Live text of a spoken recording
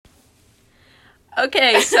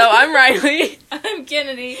Okay, so I'm Riley. I'm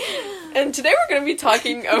Kennedy. And today we're going to be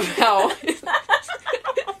talking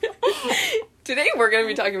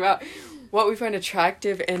about... what we find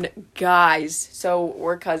attractive in guys. So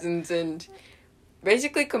we're cousins and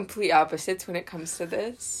basically complete opposites when it comes to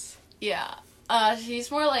this. Yeah.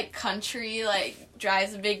 She's more like country, like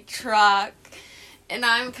drives a big truck. And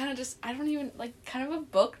I'm kind of just, I don't even, like, kind of a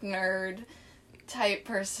book nerd type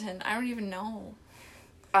person. I don't even know.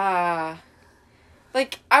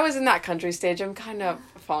 Like, I was in that country stage. I'm kind of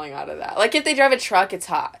falling out of that. Like, if they drive a truck, it's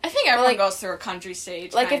hot. I think everyone goes through a country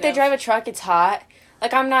stage. Like, if they drive a truck, it's hot.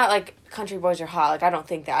 Like, I'm not, like, country boys are hot. Like, I don't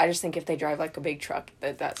think that. I just think if they drive, like, a big truck,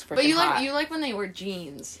 that's freaking hot. But you like when they wear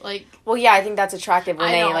jeans. Like... Well, yeah, I think that's attractive when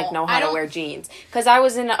they, like, know how to wear jeans. Because I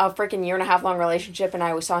was in a freaking 1.5 year long relationship, and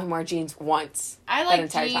I saw him wear jeans once. I like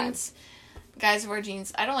jeans. Guys wear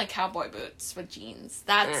jeans. I don't like cowboy boots with jeans.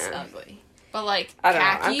 That's ugly. But, like, I don't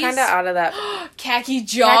khakis. know. I'm kind of out of that. Khaki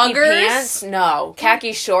joggers? Khaki pants? No.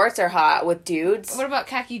 Khaki shorts are hot with dudes. What about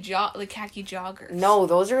khaki joggers? No,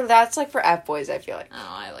 that's, like, for F-boys, I feel like. Oh,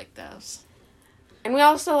 I like those. And we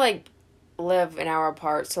also, like, live an hour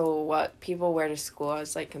apart, so what people wear to school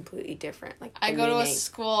is, like, completely different. Like, I go to a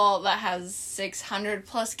school that has 600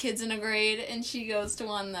 plus kids in a grade, and she goes to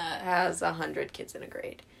one that has 100 kids in a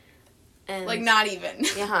grade. And like, not even.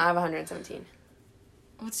 Yeah, I have 117.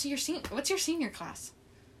 What's your senior class?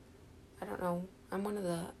 I don't know. I'm one of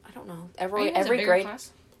the... I don't know. Every grade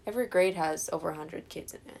class? Every grade has over 100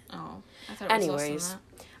 kids in it. Oh, I thought it was less than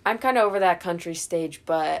that. I'm kind of over that country stage,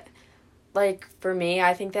 but, like, for me,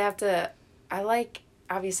 I think they have to...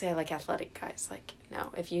 Obviously, I like athletic guys. Like,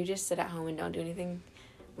 no, if you just sit at home and don't do anything,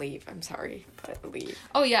 leave. I'm sorry, but leave.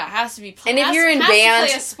 Oh, yeah, it has to be... And if you're in band...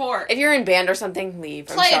 play a sport. If you're in band or something, leave.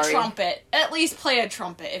 Play a trumpet. At least play a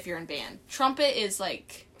trumpet if you're in band. Trumpet is,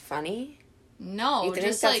 like... Funny? No, you think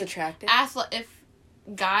just, that's like... attractive? If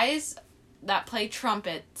guys that play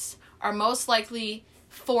trumpets are most likely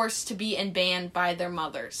forced to be in band by their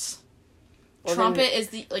mothers. Well, trumpet is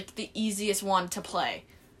the easiest one to play.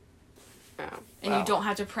 Oh, and you don't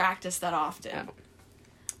have to practice that often. Oh.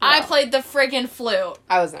 I played the friggin' flute.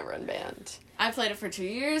 I was never in band. I played it for 2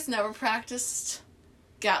 years, never practiced.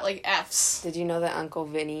 Got, like, Fs. Did you know that Uncle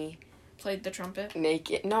Vinny... played the trumpet?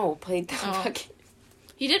 Naked? No, played the fucking...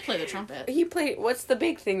 He did play the trumpet. He played... What's the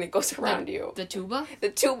big thing that goes around you? The tuba? The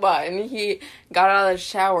tuba. And he got out of the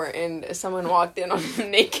shower and someone walked in on him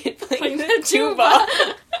naked playing the tuba.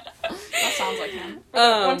 That sounds like him.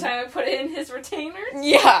 One time I put it in his retainers.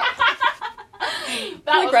 Yeah.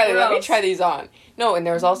 That was Riley, gross. let me try these on. No, and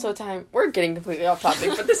there was also a time... We're getting completely off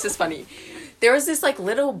topic, but this is funny. There was this, like,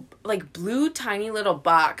 little, like, blue, tiny little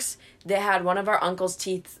box that had one of our uncle's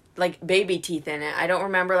teeth, like, baby teeth in it. I don't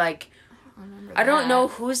remember, like... I don't know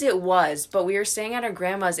whose it was, but we were staying at our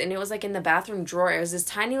grandma's, and it was, like, in the bathroom drawer. It was this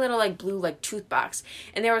tiny little, like, blue, like, tooth box.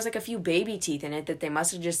 And there was, like, a few baby teeth in it that they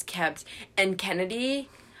must have just kept. And Kennedy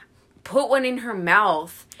put one in her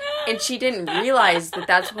mouth, and she didn't realize that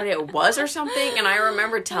that's what it was or something. And I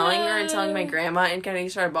remember telling her and telling my grandma, and Kennedy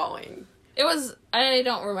started bawling. I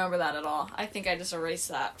don't remember that at all. I think I just erased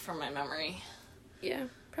that from my memory. Yeah,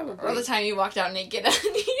 probably. Or the time you walked out naked at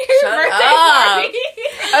your Shut birthday up. party.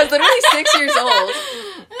 I was literally 6 years old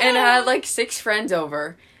and had, like, 6 friends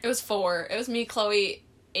over. It was 4. It was me, Chloe,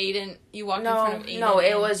 Aiden. You walked in front of Aiden. No,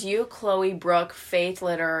 it was you, Chloe, Brooke, Faith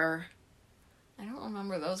Litter. I don't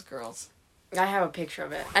remember those girls. I have a picture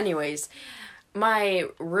of it. Anyways, my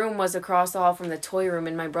room was across the hall from the toy room,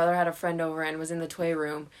 and my brother had a friend over and was in the toy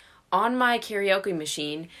room on my karaoke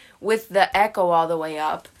machine with the echo all the way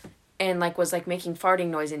up and, like, was, like, making farting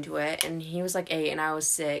noise into it. And he was, like, 8 and I was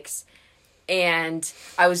 6. And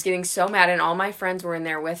I was getting so mad, and all my friends were in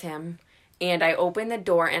there with him. And I opened the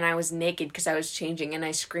door, and I was naked because I was changing. And I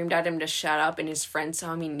screamed at him to shut up, and his friend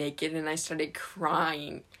saw me naked, and I started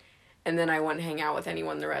crying. And then I wouldn't hang out with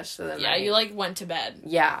anyone the rest of the night. Yeah, you, like, went to bed.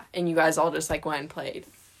 Yeah, and you guys all just, like, went and played.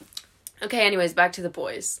 Okay, anyways, back to the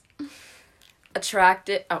boys.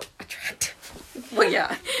 Attractive. Well,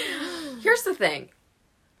 yeah. Here's the thing.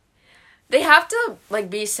 They have to, like,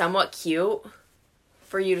 be somewhat cute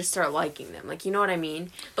for you to start liking them. Like, you know what I mean?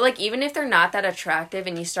 But, like, even if they're not that attractive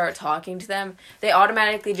and you start talking to them, they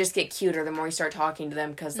automatically just get cuter the more you start talking to them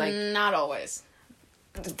because, like... Not always.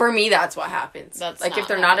 For me, that's what happens. That's like, if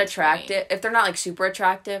they're not attractive, if they're not, like, super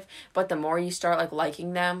attractive, but the more you start, like,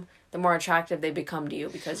 liking them, the more attractive they become to you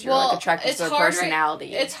because you're, like, attracted to their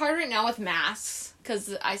personality. It's hard right now with masks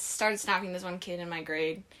because I started snapping this one kid in my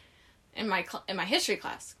grade, in my history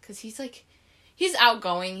class, because he's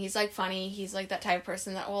outgoing, he's, like, funny, he's, like, that type of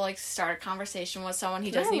person that will, like, start a conversation with someone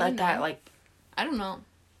he doesn't even know. That, like... I don't know.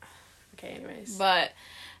 Okay, anyways. But...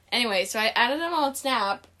 Anyway, so I added him on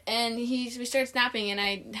Snap, and we started snapping, and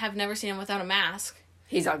I have never seen him without a mask.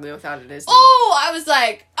 He's ugly without it, isn't he? Oh, I was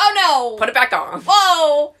like, oh no. Put it back on.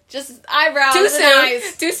 Whoa. Just eyebrows Too and soon.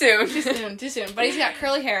 eyes. Too soon. Too soon. But he's got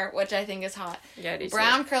curly hair, which I think is hot. Yeah, it is.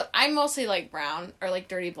 Brown curl. I mostly like brown or like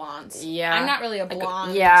dirty blondes. Yeah. I'm not really a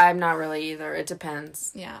blonde. Yeah, I'm not really either. It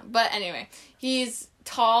depends. Yeah, but anyway, he's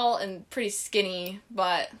tall and pretty skinny,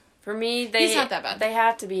 but For me, he's not that bad. They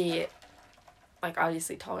have to be, like,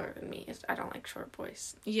 obviously taller than me. I don't like short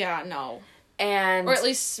boys. Yeah, no. And Or at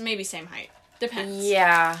least maybe same height. Depends.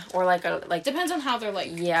 Yeah, or like depends on how they're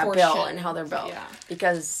like built and how they're built. Yeah.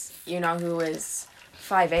 Because you know who is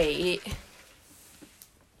 5'8".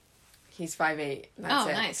 He's 5'8". That's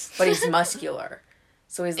it. Nice. But he's muscular.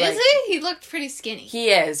 So he's like... Is he? He looked pretty skinny. He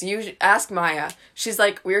is. You ask Maya. She's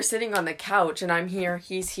like, we were sitting on the couch, and I'm here,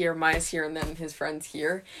 he's here, Maya's here, and then his friend's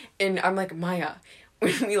here. And I'm like, Maya,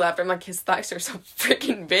 when we left, I'm like, his thighs are so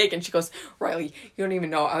freaking big. And she goes, Riley, you don't even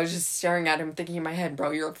know. I was just staring at him, thinking in my head,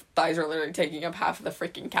 bro, your thighs are literally taking up half of the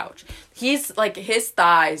freaking couch. He's, like, his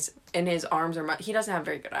thighs and his arms are... He doesn't have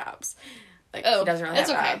very good abs. Like, he doesn't really have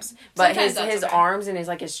abs. But his arms and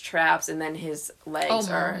his traps and then his legs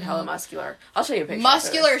are hella muscular. I'll show you a picture.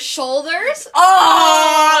 Muscular shoulders?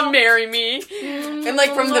 Oh, marry me. And,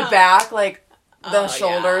 like, from the back, like, the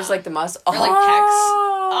shoulders, like, the muscle. Or, like, pecs.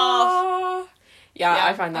 Oh. Yeah,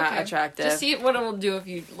 I find that attractive. Just see what it will do if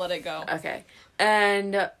you let it go. Okay.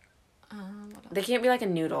 And they can't be like a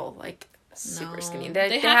noodle, like super skinny.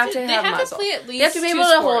 They have to have muscle. They have to be able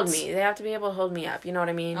to hold me. They have to be able to hold me up. You know what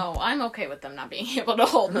I mean? Oh, I'm okay with them not being able to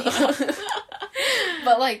hold me up.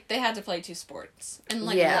 But, like, they had to play 2 sports. And,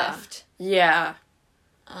 like, lift. Yeah.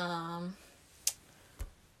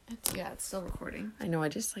 It's still recording. I know, I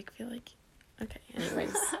just, like, feel like... Okay,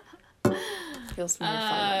 anyways. Feels more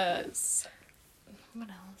fun. What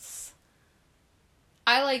else?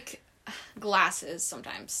 I like glasses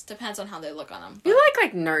sometimes. Depends on how they look on them. You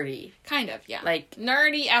like nerdy. Kind of, yeah. Like...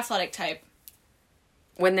 Nerdy, athletic type.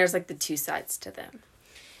 When there's, like, the 2 sides to them.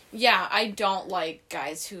 Yeah, I don't like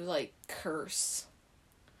guys who, like, curse.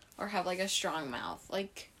 Or have, like, a strong mouth.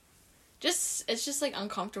 Like, it's just, like,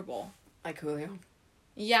 uncomfortable. Like Julio?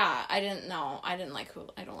 Yeah, I didn't like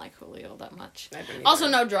Julio. I don't like Julio that much. Also,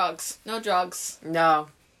 no drugs. No drugs. No.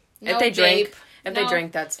 No if they vape. drink... If they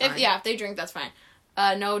drink, that's fine. If they drink, that's fine.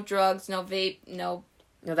 No drugs, no vape, no...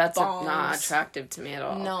 No, that's not attractive to me at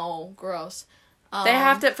all. No, gross. They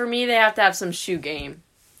have to, for me, they have to have some shoe game.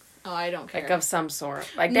 Oh, I don't care. Like, of some sort.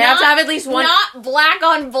 Like, they have to have at least one... Not black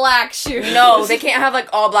on black shoes. No, they can't have, like,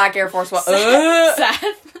 all black Air Force One.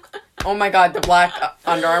 Seth. Oh my god, the black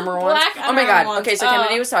Under Armour ones. Oh my god. Ones. Okay, so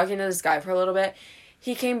Kennedy was talking to this guy for a little bit.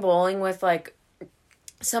 He came bowling with, like...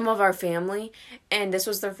 some of our family, and this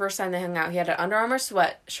was their first time they hung out. He had an Under Armour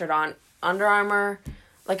sweatshirt on, Under Armour,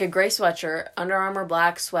 like a gray sweatshirt, Under Armour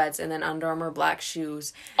black sweats, and then Under Armour black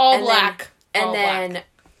shoes. All black.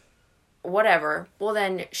 Whatever. Well,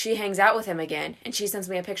 then she hangs out with him again, and she sends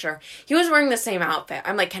me a picture. He was wearing the same outfit.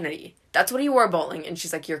 I'm like, Kennedy, that's what he wore bowling. And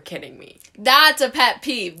she's like, you're kidding me. That's a pet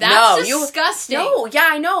peeve. That's disgusting. No, yeah,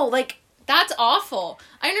 I know. Like, that's awful.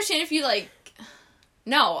 I understand if you, like...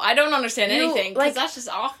 No, I don't understand anything, because that's just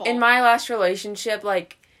awful. In my last relationship,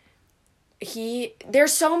 like,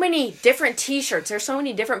 there's so many different t-shirts, there's so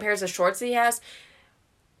many different pairs of shorts that he has,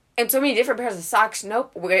 and so many different pairs of socks.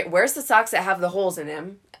 Nope. Where's the socks that have the holes in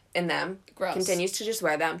them? Gross. Continues to just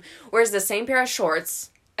wear them. Wears the same pair of shorts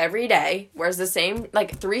every day. Wears the same,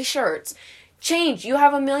 like, 3 shirts. Change. You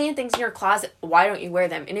have a million things in your closet. Why don't you wear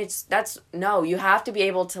them? And you have to be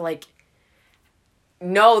able to, like,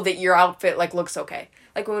 know that your outfit, like, looks okay.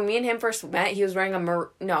 Like, when me and him first met, he was wearing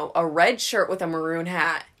a red shirt with a maroon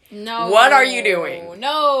hat. No. What are you doing?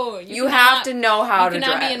 No. You have to know how to dress.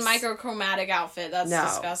 You cannot be in microchromatic outfit. That's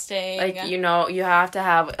disgusting. Like, you have to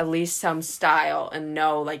have at least some style and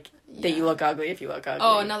know, like, that you look ugly if you look ugly.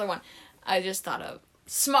 Oh, another one. I just thought of.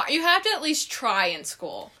 Smart. You have to at least try in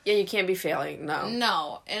school. Yeah, you can't be failing. No.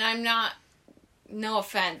 No. And I'm not... No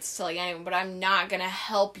offense to, like, anyone, but I'm not gonna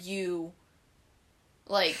help you...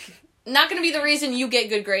 Like, not gonna be the reason you get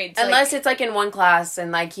good grades. Unless it's, like, in one class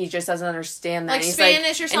and, like, he just doesn't understand that. Like,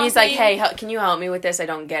 Spanish or something. And he's like, hey, can you help me with this? I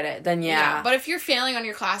don't get it. Then, yeah. But if you're failing on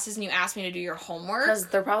your classes and you ask me to do your homework... Because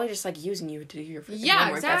they're probably just, like, using you to do your freaking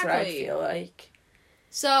homework. Exactly. That's what I feel like.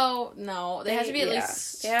 So, no. They have to be at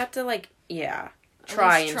least... They have to, like,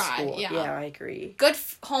 try in school. Yeah, I agree. Good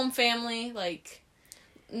home family, like,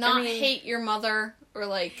 not hate your mother or,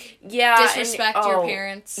 like, disrespect your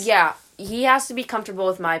parents. Yeah. He has to be comfortable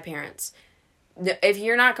with my parents. If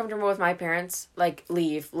you're not comfortable with my parents, like,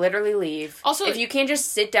 leave. Literally leave. Also, if you can't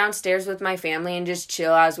just sit downstairs with my family and just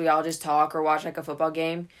chill as we all just talk or watch, like, a football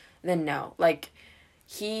game, then no. Like,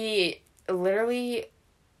 he literally...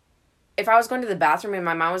 If I was going to the bathroom and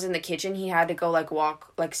my mom was in the kitchen, he had to go, like,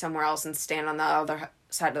 walk, like, somewhere else and stand on the other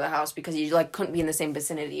side of the house because he, like, couldn't be in the same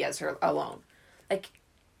vicinity as her alone. Like...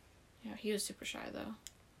 Yeah, he was super shy, though.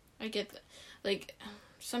 I get that. Like...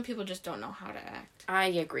 Some people just don't know how to act. I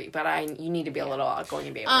agree, but you need to be a little outgoing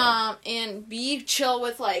and be able and be chill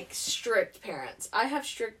with, like, strict parents. I have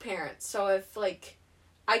strict parents, so if, like,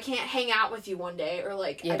 I can't hang out with you one day, or,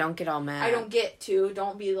 like... Yeah, don't get all mad. I don't get to.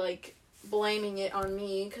 Don't be, like, blaming it on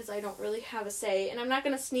me, because I don't really have a say. And I'm not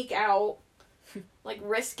going to sneak out, like,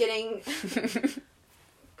 risk getting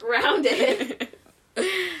grounded.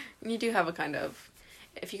 You do have a kind of...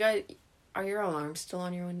 If you guys... Are your alarms still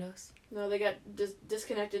on your windows? No, they got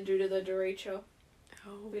disconnected due to the derecho.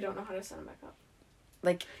 Oh. We don't know how to set them back up.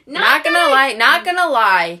 Like, not gonna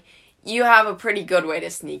lie, you have a pretty good way to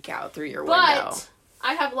sneak out through your window. But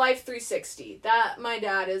I have Life 360. That my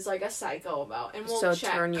dad is like a psycho about, and we'll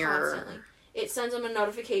check constantly. It sends him a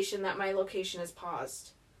notification that my location is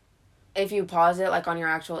paused. If you pause it, like on your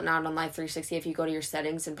actual, not on Life 360, if you go to your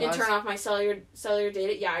settings and pause. And turn off my cellular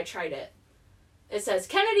data, yeah, I tried it. It says,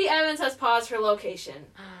 Kennedy Evans has paused her location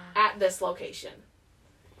at this location.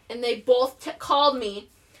 And they both called me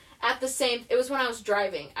at the same... It was when I was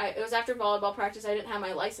driving. It was after volleyball practice. I didn't have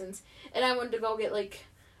my license. And I wanted to go get, like,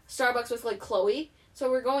 Starbucks with, like, Chloe.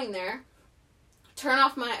 So we're going there. Turn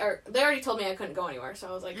off my... Or they already told me I couldn't go anywhere. So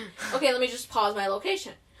I was like, okay, let me just pause my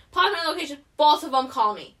location. Pause my location. Both of them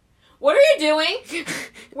call me. What are you doing?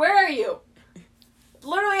 Where are you?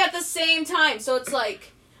 Literally at the same time. So it's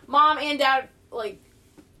like, mom and dad... like,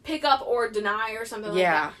 pick up or deny or something like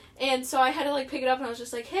that. And so I had to, like, pick it up and I was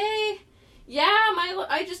just like, hey, yeah,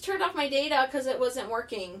 I just turned off my data because it wasn't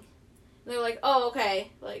working. And they're like, oh, okay.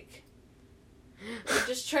 Like,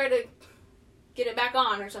 just try to get it back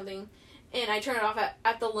on or something. And I turned it off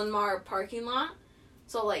at the Linmar parking lot.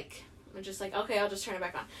 So, like, I'm just like, okay, I'll just turn it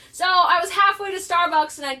back on. So I was halfway to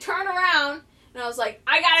Starbucks and I turned around and I was like,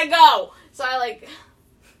 I gotta go. So I, like...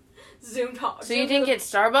 zoomed home. So you didn't get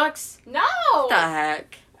Starbucks? No! What the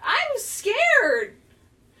heck? I'm scared.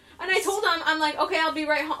 And I told them, I'm like, okay, I'll be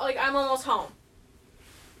right home. Like, I'm almost home.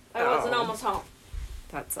 I wasn't almost home.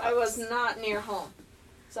 That sucks. I was not near home.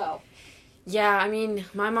 So. Yeah, I mean,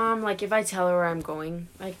 my mom, like, if I tell her where I'm going,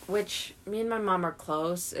 like, which me and my mom are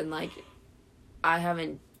close, and, like, I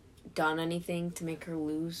haven't done anything to make her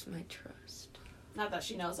lose my trust. Not that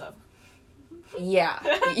she knows of. Yeah.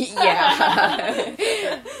 Yeah.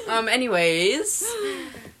 Anyways,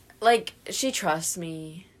 like, she trusts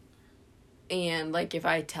me. And, like, if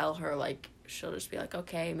I tell her, like, she'll just be like,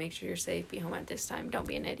 okay, make sure you're safe, be home at this time, don't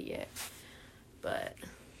be an idiot. But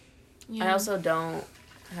I also don't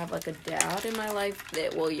have, like, a dad in my life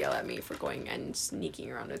that will yell at me for going and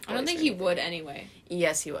sneaking around with boys. I don't think he would anyway.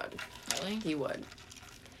 Yes, he would. Really? He would.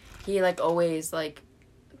 He, like, always, like,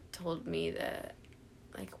 told me that,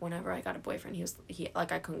 like, whenever I got a boyfriend, he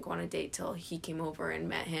like, I couldn't go on a date till he came over and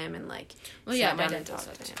met him and, like, well, yeah, sat down and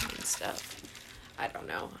talked to him and stuff. I don't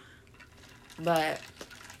know. But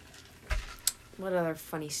what other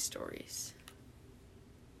funny stories?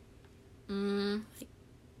 Oh,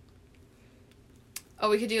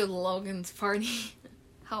 we could do Logan's party.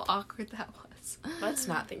 How awkward that was. Let's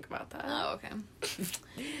not think about that. Oh, okay.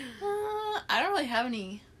 I don't really have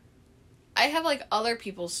any. I have, like, other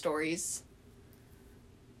people's stories.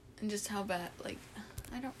 And just how bad, like,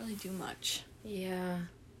 I don't really do much. Yeah.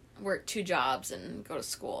 Work 2 jobs and go to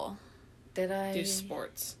school. Did I do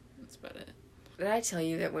sports? That's about it. Did I tell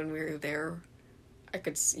you that when we were there,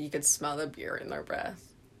 you could smell the beer in their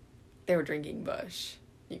breath? They were drinking Busch.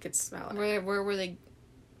 You could smell it. Where were they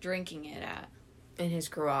drinking it at? In his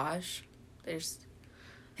garage.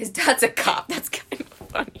 His dad's a cop. That's kind of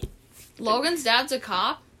funny. Logan's dad's a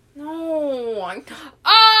cop? No, I'm not.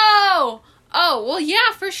 Oh, well,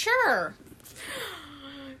 yeah, for sure.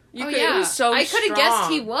 It was so I could have guessed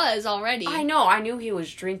he was already. I know. I knew he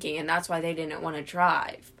was drinking, and that's why they didn't want to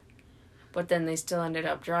drive. But then they still ended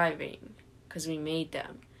up driving because we made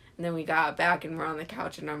them. And then we got back and we're on the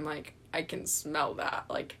couch, and I'm like, I can smell that.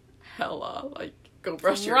 Like, hella. Like, go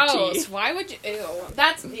brush your teeth. Why would you? Ew.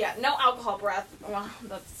 That's, no alcohol breath. Well,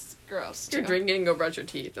 that's gross. If you're drinking, go brush your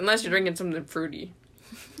teeth. Unless you're drinking something fruity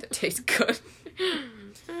that tastes good.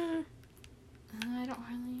 I don't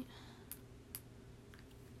really.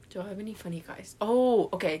 Do I have any funny guys? Oh,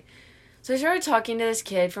 okay. So I started talking to this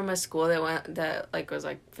kid from a school that was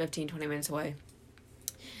 15, 20 minutes away.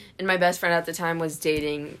 And my best friend at the time was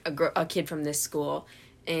dating a kid from this school.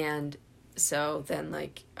 And so then,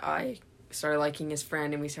 like, I started liking his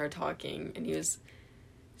friend, and we started talking, and he was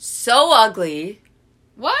so ugly.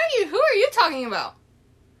 Who are you talking about?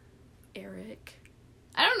 Eric.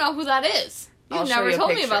 I don't know who that is. You've never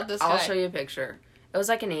told me about this guy. I'll show you a picture. It was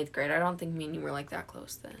like in 8th grade. I don't think me and you were like that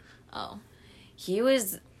close then. Oh. He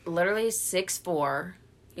was literally 6'4".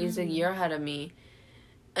 He was a year ahead of me.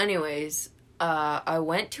 Anyways, I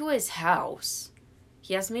went to his house.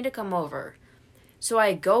 He asked me to come over. So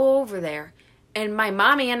I go over there, and my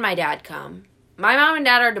mommy and my dad come. My mom and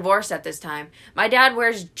dad are divorced at this time. My dad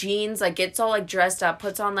wears jeans, like, gets all, like, dressed up,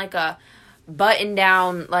 puts on, like, a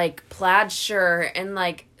button-down, like, plaid shirt, and,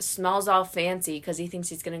 like, smells all fancy because he thinks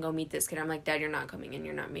he's going to go meet this kid. I'm like, Dad, you're not coming in.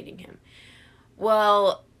 You're not meeting him.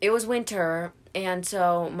 Well, it was winter, and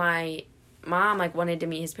so my mom, like, wanted to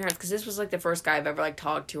meet his parents because this was, like, the first guy I've ever, like,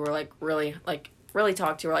 talked to or, like, really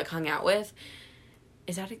talked to or, like, hung out with.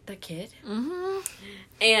 Is that the kid? Mm-hmm.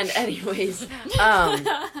 And anyways,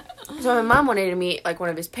 so my mom wanted to meet, like, one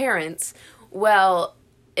of his parents. Well,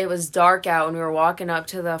 it was dark out, and we were walking up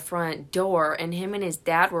to the front door, and him and his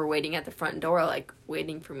dad were waiting at the front door, like,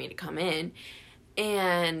 waiting for me to come in.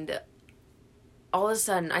 And all of a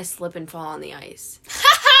sudden, I slip and fall on the ice.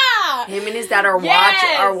 Him and his dad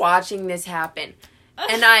are watching this happen.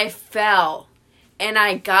 And I fell. And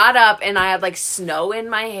I got up, and I had, like, snow in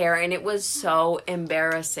my hair, and it was so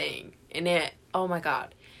embarrassing. And oh, my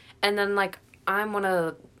God. And then, like, I'm one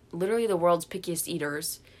of literally the world's pickiest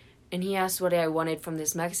eaters. And he asked what I wanted from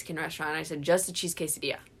this Mexican restaurant. I said, just a cheese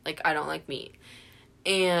quesadilla. Like, I don't like meat.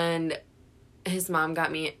 And his mom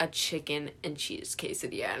got me a chicken and cheese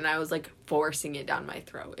quesadilla. And I was, like, forcing it down my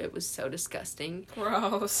throat. It was so disgusting.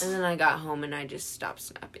 Gross. And then I got home, and I just stopped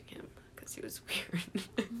snapping him. Because he was weird.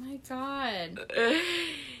 Oh, my God.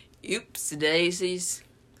 Oops, daisies.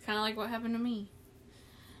 Kind of like what happened to me.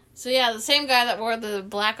 So, yeah, the same guy that wore the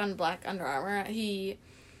black on black Under Armour, we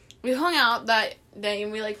hung out that day,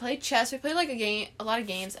 and we, like, played chess. We played, like, a lot of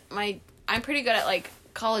games. I'm pretty good at, like,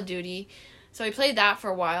 Call of Duty, so we played that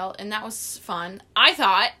for a while, and that was fun, I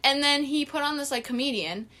thought. And then he put on this, like,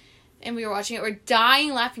 comedian, and we were watching it. We're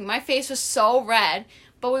dying laughing. My face was so red,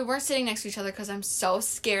 but we weren't sitting next to each other because I'm so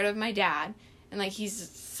scared of my dad, and, like,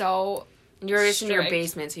 he's so You were just in your strict.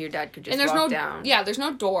 basement, so your dad could just And walk down. Yeah, there's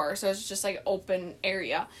no door, so it's just, like, open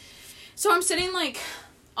area. So I'm sitting, like,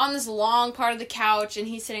 on this long part of the couch, and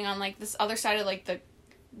he's sitting on, like, this other side of, like,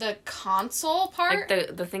 the console part.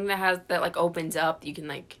 Like, the thing that like, opens up, you can,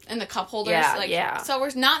 like... And the cup holders. Yeah, like, yeah. So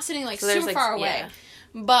we're not sitting, like, super like, far away. Yeah.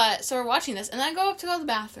 But, so we're watching this, and then I go up to go to the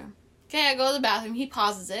bathroom. Okay, I go to the bathroom. He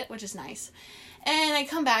pauses it, which is nice. And I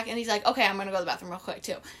come back, and he's like, okay, I'm going to go to the bathroom real quick,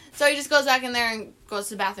 too. So he just goes back in there and goes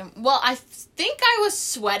to the bathroom. Well, I think I was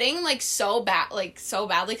sweating, like, so badly,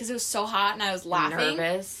 because it was so hot, and I was laughing.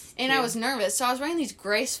 Nervous. And I was nervous, so I was wearing these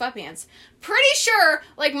gray sweatpants. Pretty sure,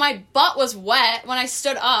 like, my butt was wet when I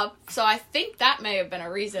stood up, so I think that may have been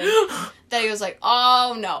a reason that he was like,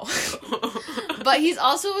 oh, no. But he's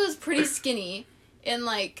also was pretty skinny, and,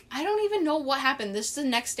 like, I don't even know what happened. This is the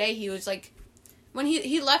next day, he was, like, when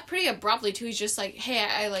he left pretty abruptly, too. He's just like, hey,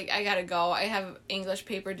 I gotta go. I have English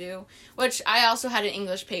paper due, which I also had an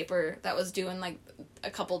English paper that was due in, like,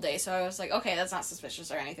 a couple days, so I was like, okay, that's not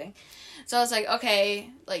suspicious or anything. So I was like, okay,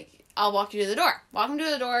 like, I'll walk you to the door. Walk him to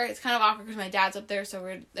the door. It's kind of awkward because my dad's up there,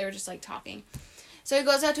 so they were just, like, talking. So he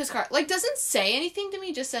goes out to his car. Like, doesn't say anything to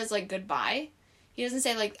me, just says, like, goodbye. He doesn't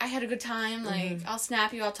say, like, I had a good time, like, I'll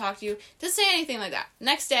snap you, I'll talk to you. Doesn't say anything like that.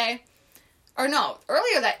 Next day, or no,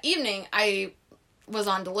 earlier that evening, I was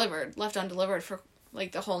left undelivered for,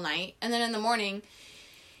 like, the whole night. And then in the morning,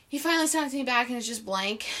 he finally sends me back, and it's just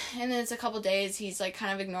blank. And then it's a couple days, he's, like,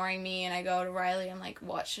 kind of ignoring me, and I go to Riley, I'm like,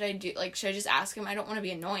 what should I do? Like, should I just ask him? I don't want to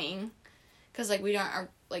be annoying, because, like, we are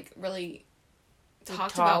like, really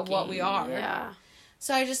talked about what we are. Yeah.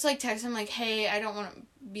 So I just, like, text him, like, hey, I don't want to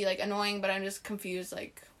be, like, annoying, but I'm just confused,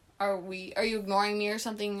 like, are you ignoring me or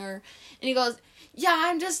something? And he goes, yeah,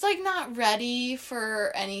 I'm just, like, not ready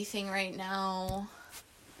for anything right now.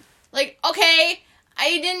 Like, okay,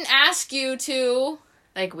 I didn't ask you to.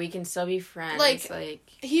 Like, we can still be friends. Like,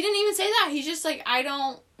 he didn't even say that. He's just like, I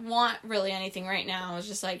don't want really anything right now. It's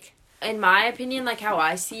just like... In my opinion, like, how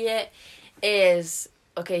I see it is,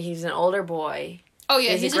 okay, he's an older boy. Oh,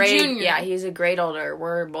 yeah, he's a junior. Yeah, he's a grade older.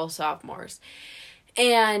 We're both sophomores.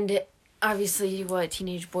 And, obviously, what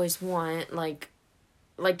teenage boys want, like,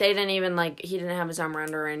 they didn't even, like, he didn't have his arm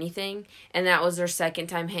around her or anything. And that was their second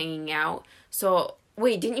time hanging out. So,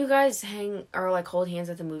 wait, didn't you guys hang, or, like, hold hands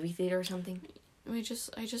at the movie theater or something? I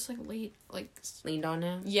just, like, leaned on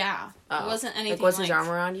him? Yeah. Oh. It wasn't anything like, was his arm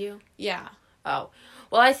around you? Yeah. Oh.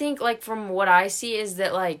 Well, I think, like, from what I see is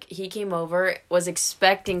that, like, he came over, was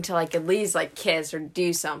expecting to, like, at least, like, kiss or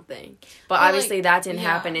do something. But obviously like, that didn't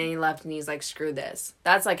happen, and he left, and he's like, screw this.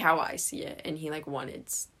 That's, like, how I see it. And he, like, wanted,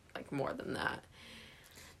 like, more than that.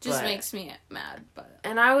 Just makes me mad, but...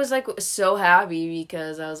 And I was, like, so happy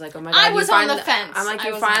because I was like, oh, my God. I was on the fence. I'm like,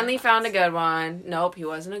 you finally found a good one. Nope, he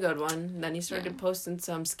wasn't a good one. Then he started posting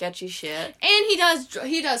some sketchy shit. And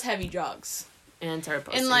he does heavy drugs. And started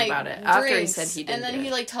posting about it. After he said he did. And then he,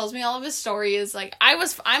 like, tells me all of his stories. Like,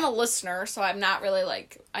 I'm a listener, so I'm not really,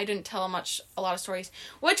 like... I didn't tell him a lot of stories.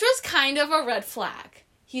 Which was kind of a red flag.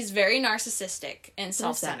 He's very narcissistic and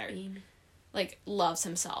self-centered. Like, loves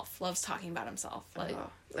himself. Loves talking about himself.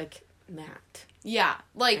 Like Matt. Yeah.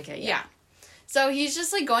 Like, okay, yeah. So he's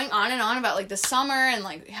just, like, going on and on about, like, the summer and,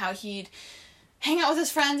 like, how he'd hang out with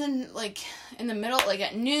his friends and, like, in the middle, like,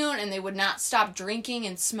 at noon, and they would not stop drinking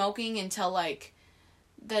and smoking until, like,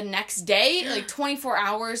 the next day. Like, 24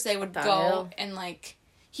 hours they would go, and, like,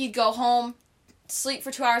 he'd go home, sleep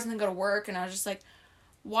for 2 hours, and then go to work, and I was just like,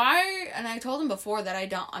 why? And I told him before that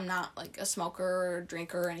I'm not, like, a smoker or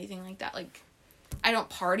drinker or anything like that. Like, I don't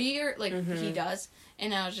party or, like, he does.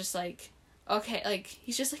 And I was just like, okay, like,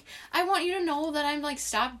 he's just like, I want you to know that I'm, like,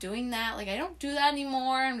 stop doing that. Like, I don't do that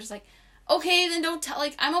anymore. I'm just like, okay, then don't tell,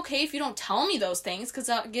 like, I'm okay if you don't tell me those things, because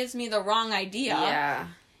that gives me the wrong idea. Yeah.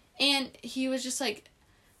 And he was just like,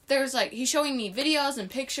 there's, like, he's showing me videos and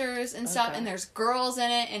pictures and stuff, and there's girls in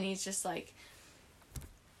it, and he's just like,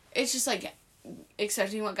 it's just, like,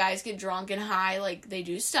 accepting what guys get drunk and high, like, they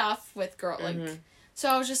do stuff with girls, like, so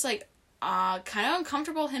I was just like, kind of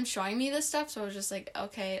uncomfortable him showing me this stuff, so I was just like,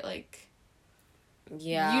 okay, like,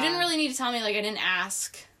 yeah, you didn't really need to tell me, like, I didn't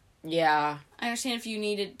ask. Yeah. I understand if you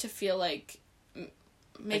needed to feel, like,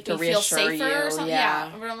 make me feel safer or something,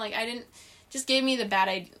 yeah, but I'm like, I didn't, just gave me the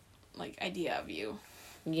bad idea of you.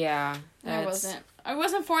 Yeah. I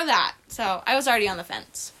wasn't for that, so I was already on the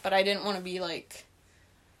fence, but I didn't want to be, like,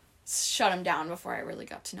 shut him down before I really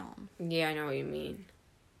got to know him. Yeah, I know what you mean.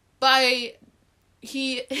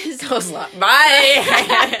 He is...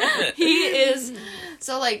 Bye! He is...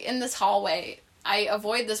 So, like, in this hallway, I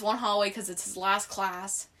avoid this one hallway because it's his last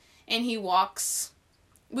class, and we walk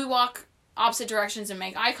opposite directions and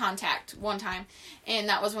make eye contact one time, and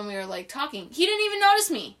that was when we were, like, talking. He didn't even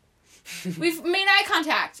notice me. We've made eye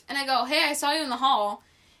contact, and I go, hey, I saw you in the hall.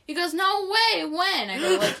 He goes, no way, when? I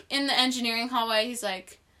go, like, in the engineering hallway. He's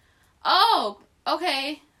like, oh,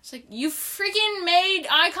 okay. It's like, you freaking made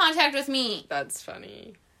eye contact with me. That's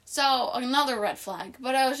funny. So, another red flag.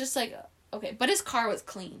 But I was just like, okay. But his car was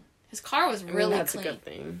clean. His car was really that's clean. That's a good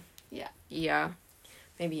thing. Yeah. Yeah.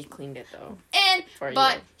 Maybe he cleaned it, though.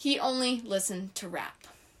 But he only listened to rap.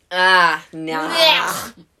 Ah,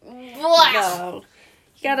 no. No.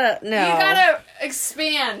 You gotta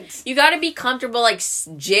expand. You gotta be comfortable, like,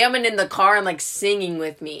 jamming in the car and, like, singing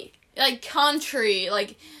with me. Like, country,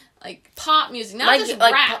 like pop music, not just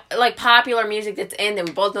rap. Like popular music that's in that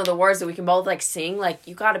we both know the words that we can both, like, sing. Like,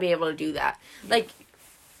 you gotta be able to do that. Like,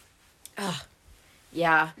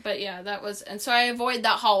 yeah. But yeah, that was, and so I avoid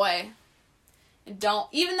that hallway. And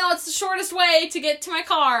even though it's the shortest way to get to my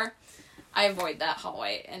car, I avoid that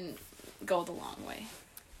hallway and go the long way.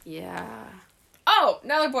 Yeah. Oh,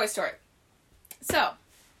 another boy story. So,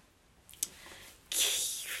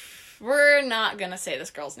 we're not gonna say this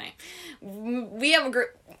girl's name. We have a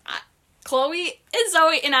group. Chloe and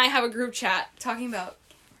Zoe and I have a group chat talking about.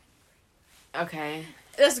 Okay.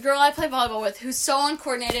 This girl I play volleyball with, who's so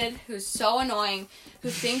uncoordinated, who's so annoying, who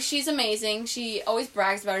thinks she's amazing. She always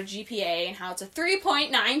brags about her GPA and how it's a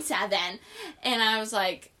 3.97. And I was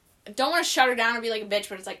like, don't want to shut her down or be like a bitch,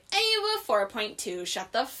 but it's like, hey, you have a 4.2,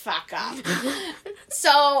 shut the fuck up.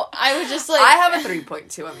 So I was just like... I have a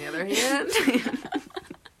 3.2 on the other hand.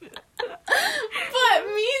 But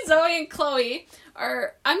me, Zoe, and Chloe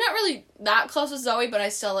are... I'm not really that close with Zoe, but I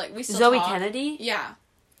still, like, we still Zoe talk. Kennedy? Yeah.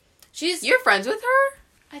 You're friends with her?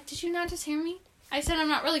 Did you not just hear me? I said I'm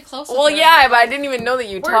not really close with her. Well, yeah, but I didn't even know that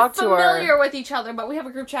you talked to her. We're familiar with each other, but we have a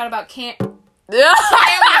group chat about Cam. And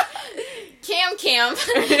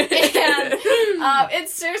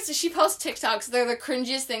it's seriously, she posts TikToks. They're the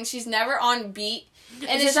cringiest things. She's never on beat.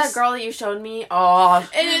 And it's that girl that you showed me? Oh.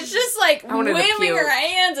 And it's just like waving her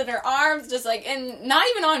hands and her arms, just like, and not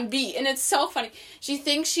even on beat. And it's so funny. She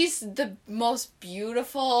thinks she's the most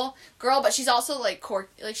beautiful girl, but she's also like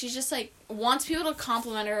like she's just like wants people to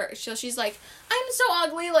compliment her. So she's like, I'm so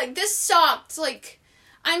ugly. Like, this sucked. Like,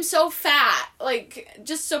 I'm so fat. Like,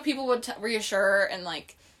 just so people would reassure her and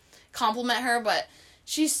like compliment her. But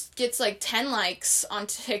she gets like 10 likes on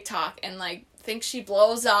TikTok and like thinks she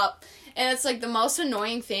blows up. And it's, like, the most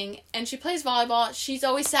annoying thing. And she plays volleyball. She's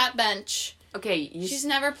always sat bench. Okay, She's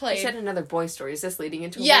never played. You said another boy story. Is this leading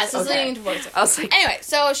into a Yes, boy it's leading into boy story. I was like... Anyway,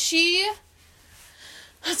 so she...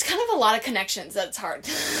 It's kind of a lot of connections that's hard.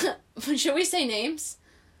 Should we say names?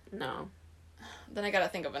 No. Then I gotta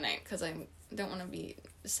think of a name, because I don't want to be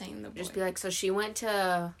saying the boy. Just be like, so she went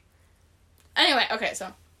to... Anyway, okay, so...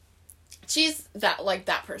 She's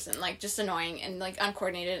that person, like, just annoying and, like,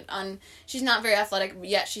 uncoordinated. She's not very athletic,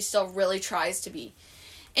 yet she still really tries to be.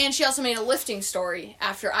 And she also made a lifting story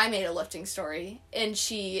after I made a lifting story. And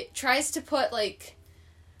she tries to put, like,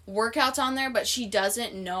 workouts on there, but she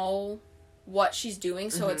doesn't know what she's doing.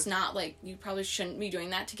 So it's not, like, you probably shouldn't be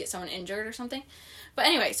doing that to get someone injured or something. But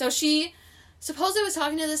anyway, so she supposedly was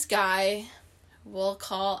talking to this guy we'll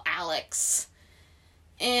call Alex.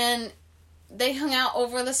 And they hung out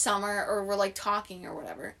over the summer or were, like, talking or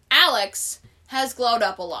whatever. Alex has glowed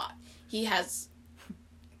up a lot. He has...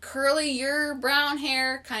 curlier brown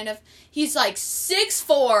hair, kind of. He's like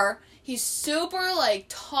 6'4". He's super like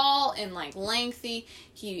tall and like lengthy.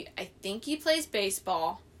 I think he plays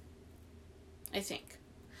baseball. I think.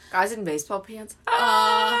 Guys in baseball pants?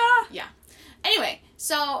 Yeah. Anyway,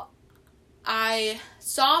 so I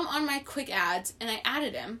saw him on my quick ads and I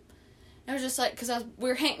added him. I was just like, because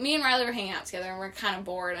me and Riley were hanging out together and we're kind of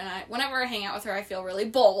bored. And whenever I hang out with her, I feel really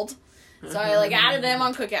bold. So I like added him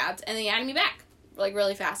on quick ads and then he added me back. Like,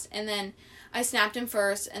 really fast. And then I snapped him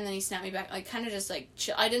first, and then he snapped me back. Like, kind of just, like,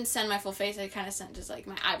 chill. I didn't send my full face. I kind of sent just, like,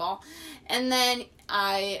 my eyeball. And then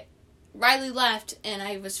Riley left, and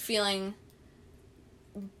I was feeling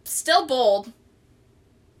still bold.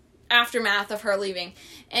 Aftermath of her leaving.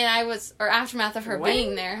 Aftermath of her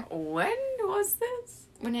being there. When was this?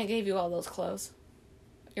 When I gave you all those clothes.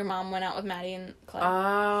 Your mom went out with Maddie and Clay.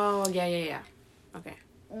 Oh, yeah. Okay.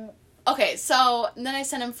 Okay, so then I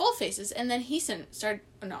sent him full faces, and then this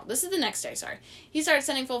is the next day, sorry. He started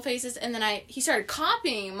sending full faces, and then he started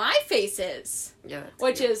copying my faces. Yeah,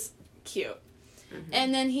 which is cute. Mm-hmm.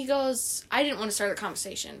 And then he goes, I didn't want to start the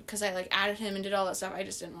conversation, because I, like, added him and did all that stuff. I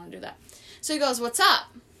just didn't want to do that. So he goes, what's up?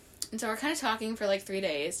 And so we're kind of talking for, like, 3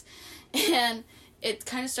 days, and it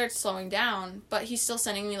kind of starts slowing down, but he's still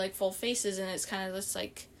sending me, like, full faces, and it's kind of just,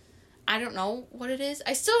 like, I don't know what it is.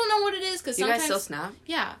 I still don't know what it is, because sometimes... You guys still snap?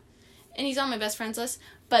 Yeah. And he's on my best friends list.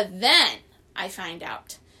 But then I find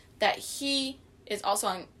out that he is also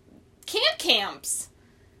on Camp's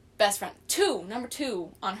best friend. Number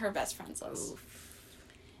 2 on her best friends list. Oof.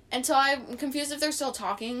 And so I'm confused if they're still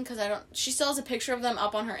talking, because she still has a picture of them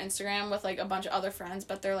up on her Instagram with, like, a bunch of other friends,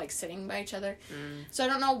 but they're, like, sitting by each other. So I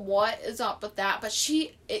don't know what is up with that, but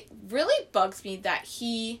it really bugs me that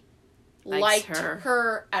he liked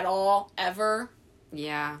her at all, ever.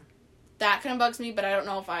 Yeah. That kind of bugs me, but I don't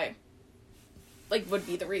know if I... like, would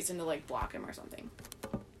be the reason to, like, block him or something.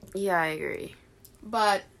 Yeah, I agree.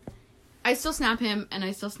 But I still snap him, and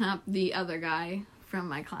I still snap the other guy from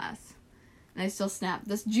my class. And I still snap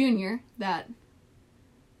this junior that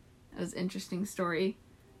was an interesting story.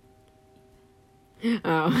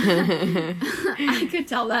 Oh. I could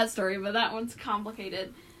tell that story, but that one's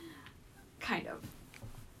complicated. Kind of.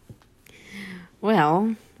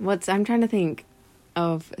 Well, I'm trying to think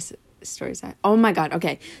of stories. Oh my god,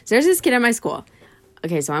 okay. So there's this kid at my school.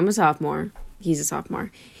 Okay, so I'm a sophomore. He's a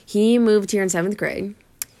sophomore. He moved here in 7th grade.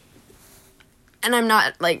 And I'm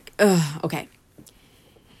not, like, okay.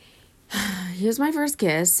 He was my first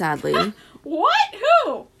kiss, sadly. What?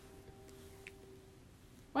 Who?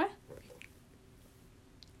 What?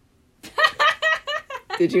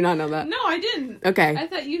 Did you not know that? No, I didn't. Okay. I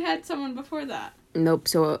thought you had someone before that. Nope,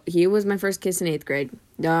 so he was my first kiss in 8th grade.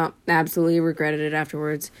 No, absolutely regretted it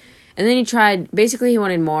afterwards. And then he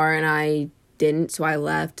wanted more, and I didn't, so I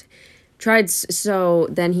left. So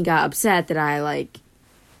then he got upset that I, like,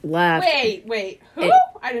 left. Wait, who?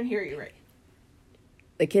 I didn't hear you right.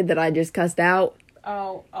 The kid that I just cussed out.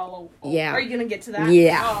 Oh. Yeah. Are you gonna get to that?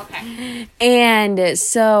 Yeah. Oh, okay. And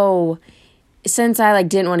so, since I, like,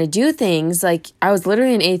 didn't want to do things, like, I was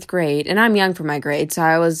literally in 8th grade, and I'm young for my grade, so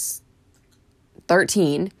I was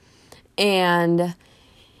 13, and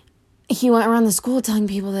he went around the school telling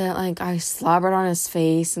people that, like, I slobbered on his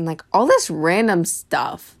face and, like, all this random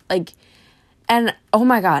stuff. Like, and, oh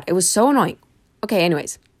my god, it was so annoying. Okay,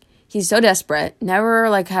 anyways, he's so desperate, never,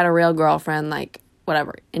 like, had a real girlfriend, like,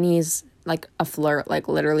 whatever, and he's, like, a flirt, like,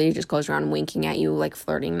 literally just goes around winking at you, like,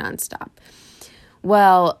 flirting nonstop.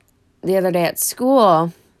 Well, the other day at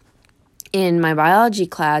school, in my biology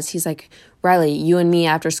class, he's like, Riley, you and me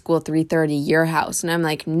after school, 3:30, your house. And I'm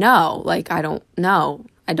like, no, like, I don't know.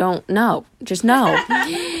 Just no.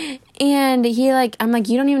 And I'm like,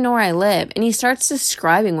 you don't even know where I live. And he starts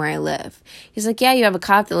describing where I live. He's like, yeah, you have a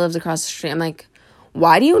cop that lives across the street. I'm like,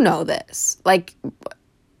 why do you know this? Like,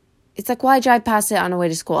 It's like, well, I drive past it on the way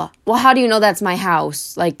to school. Well, how do you know that's my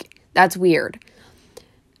house? Like, that's weird.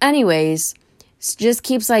 Anyways, just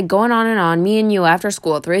keeps like going on and on. Me and you after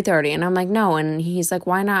school at 3:30. And I'm like, no. And he's like,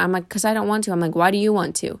 why not? I'm like, because I don't want to. I'm like, why do you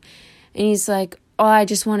want to? And he's like, oh, I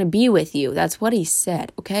just want to be with you. That's what he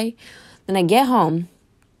said, okay? Then I get home.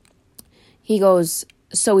 He goes,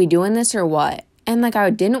 so we doing this or what? And like, I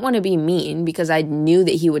didn't want to be mean because I knew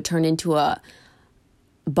that he would turn into a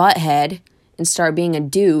butthead and start being a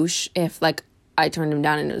douche if like I turned him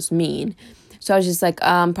down and it was mean. So I was just like,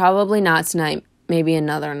 probably not tonight, maybe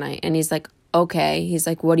another night. And he's like, okay. He's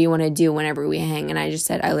like, what do you want to do whenever we hang? And I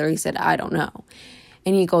literally said, I don't know.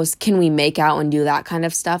 And he goes, can we make out and do that kind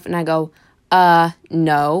of stuff? And I go,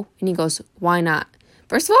 no. And he goes, why not?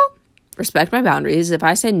 First of all, respect my boundaries. If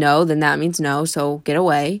I say no, then that means no, so get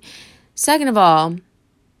away. Second of all,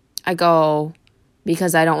 I go,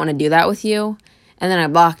 because I don't want to do that with you. And then I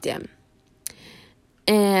blocked him.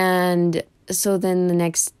 And so then the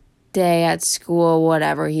next day at school,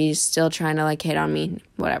 whatever, he's still trying to like hit on me,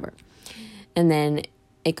 whatever. And then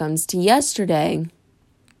it comes to yesterday,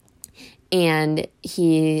 and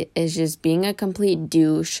he is just being a complete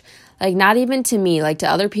douche. Like, not even to me, like to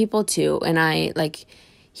other people too. And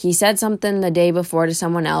he said something the day before to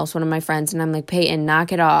someone else, one of my friends, and I'm like, Peyton,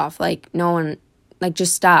 knock it off. Like, no one, like,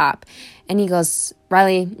 just stop. And he goes,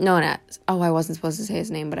 Riley, no one asked. Oh, I wasn't supposed to say his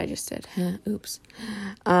name, but I just did. Oops.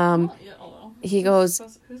 He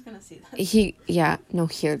goes, who's gonna see that?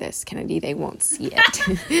 Hear this, Kennedy. They won't see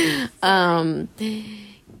it.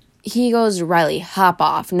 He goes, Riley, hop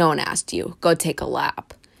off. No one asked you. Go take a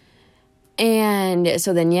lap. And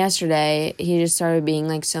so then yesterday, he just started being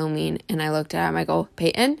like so mean. And I looked at him. I go,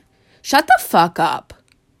 Peyton, shut the fuck up.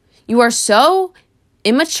 You are so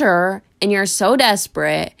immature and you're so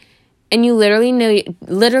desperate. And you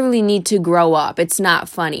literally need to grow up. It's not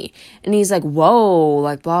funny. And he's like, whoa,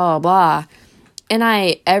 like blah, blah. And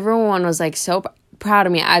everyone was like so proud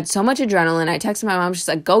of me. I had so much adrenaline. I texted my mom. She's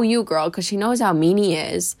like, go you, girl. Because she knows how mean he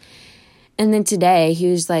is. And then today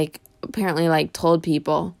he was like, apparently like told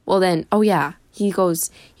people. Well then, oh yeah. He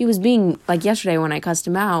goes, he was being, like yesterday when I cussed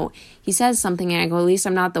him out. He says something and I go, at least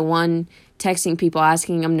I'm not the one texting people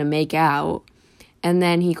asking him to make out. And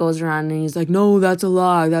then he goes around and he's like, no, that's a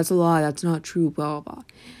lie. That's not true, blah, blah, blah.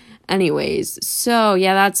 Anyways, so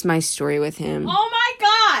yeah, that's my story with him. Oh my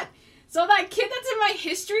God. So that kid that's in my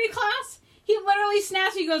history class, he literally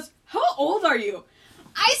snaps me. He goes, how old are you?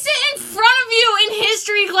 I sit in front of you in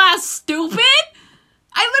history class, stupid.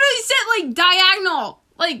 I literally sit like diagonal,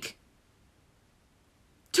 like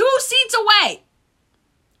 2 seats away.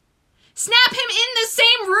 Snap him in the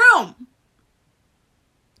same room.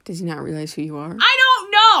 Does he not realize who you are? I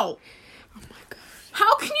don't know. Oh my God.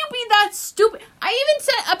 How can you be that stupid? I even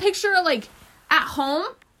sent a picture of, like, at home.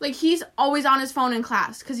 Like, he's always on his phone in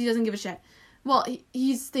class because he doesn't give a shit. Well,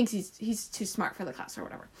 he thinks he's too smart for the class or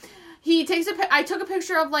whatever. I took a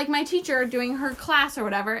picture of, like, my teacher doing her class or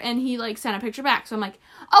whatever, and he, like, sent a picture back. So I'm like,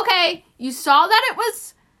 okay, you saw that it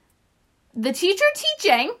was the teacher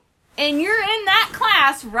teaching, and you're in that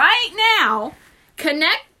class right now.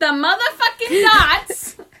 Connect the motherfucking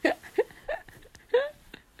dots.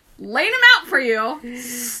 Laid them out for you,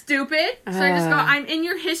 stupid. So I just go, I'm in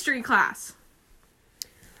your history class.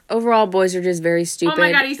 Overall, boys are just very stupid. Oh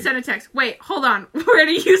my God, he sent a text. Wait, hold on. Where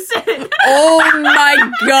do you sit? Oh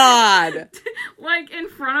my God. Like in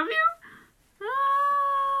front of you?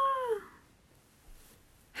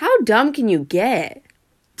 How dumb can you get?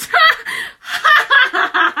 That's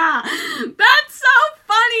so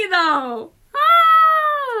funny though.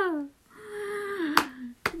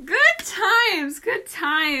 Good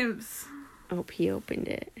times. Oh, he opened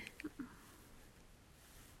it.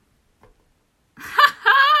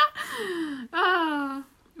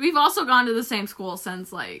 We've also gone to the same school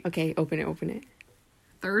since like... Okay, open it.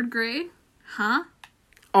 3rd grade? Huh?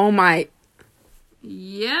 Oh my...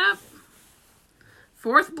 Yep.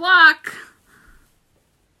 4th block.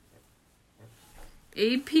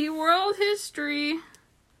 AP World History.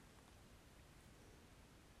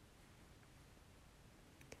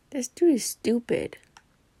 This dude is stupid.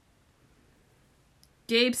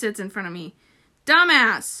 Gabe sits in front of me.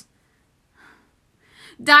 Dumbass.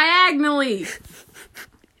 Diagonally.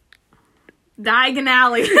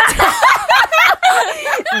 Diagonally.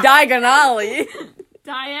 Diagonally.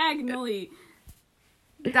 Diagonally.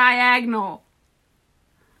 Diagonal.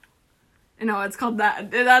 No, it's called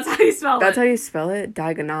that. That's how you spell it. That's how you spell it?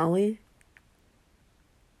 Diagonally?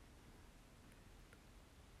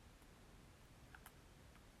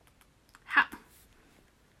 How?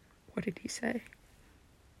 What did he say?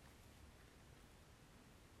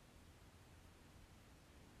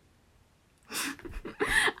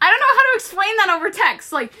 I don't know explain that over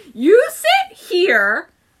text. Like, you sit here,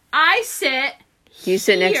 I sit Do you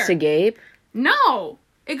sit next to Gabe? No.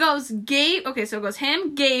 It goes Gabe. Okay, so it goes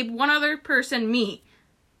him, Gabe, one other person, me.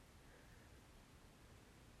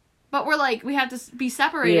 But we're like, we have to be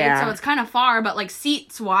separated, so it's kind of far, but like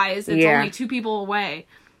seats-wise, it's only 2 people away.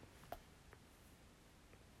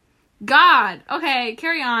 God. Okay,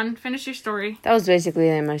 carry on. Finish your story. That was basically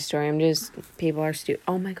the end of my story. People are stupid.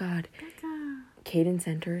 Oh my God. Caden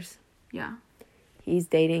Centers. Yeah. He's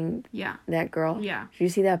dating that girl. Yeah. Did you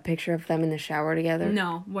see that picture of them in the shower together?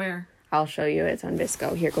 No, where? I'll show you. It's on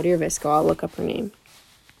Visco. Here, go to your Visco. I'll look up her name.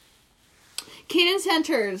 Caden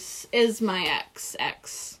Centers is my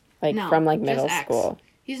ex. From middle school.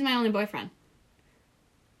 He's my only boyfriend.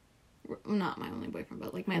 Not my only boyfriend,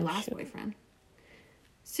 but like my last boyfriend.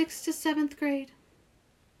 6th to 7th grade.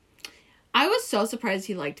 I was so surprised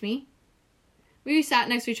he liked me. We sat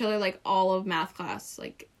next to each other like all of math class,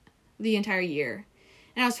 like the entire year.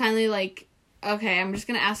 And I was finally like, okay, I'm just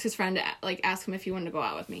gonna ask his friend to like ask him if he wanted to go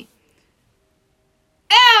out with me.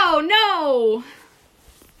 Ew, no!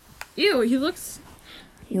 Ew, he looks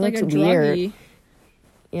like a weird. druggie.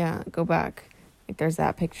 Yeah, go back. Like there's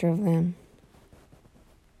that picture of them.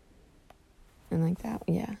 And like that,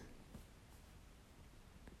 yeah.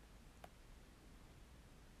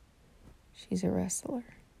 She's a wrestler.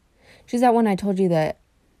 She's that one I told you that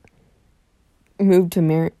moved to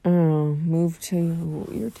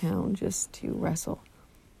your town just to wrestle.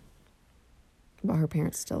 But her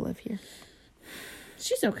parents still live here.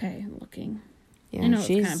 She's okay looking. Yeah, I know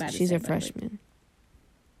she's kind of bad. She's a freshman.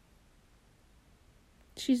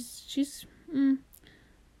 She's. I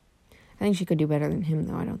think she could do better than him,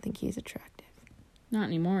 though. I don't think he's attractive. Not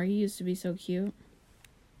anymore. He used to be so cute.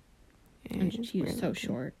 Yeah, and he was so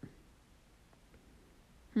short.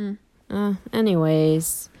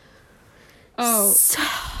 Anyways. Oh,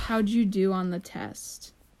 how'd you do on the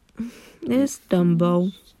test? This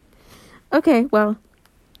Dumbo. Okay, well.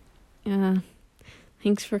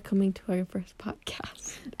 Thanks for coming to our first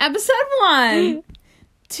podcast. Episode 1.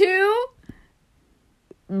 2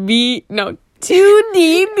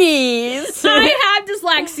 DBs. I have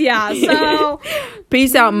dyslexia, so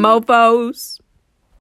Peace out, mofos.